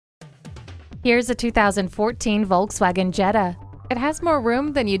Here's a 2014 Volkswagen Jetta. It has more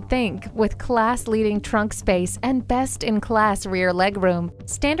room than you'd think, with class-leading trunk space and best-in-class rear legroom.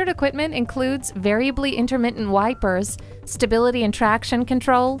 Standard equipment includes variably intermittent wipers, stability and traction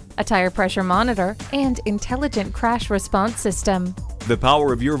control, a tire pressure monitor, and intelligent crash response system. The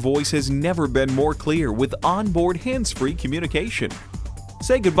power of your voice has never been more clear with onboard hands-free communication.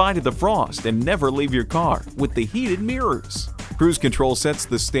 Say goodbye to the frost and never leave your car with the heated mirrors. Cruise control sets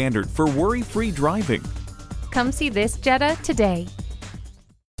the standard for worry-free driving. Come see this Jetta today.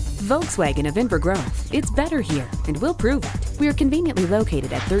 Volkswagen of Inver Grove. It's better here, and we'll prove it. We are conveniently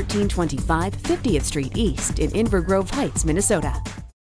located at 1325 50th Street East in Inver Grove Heights, Minnesota.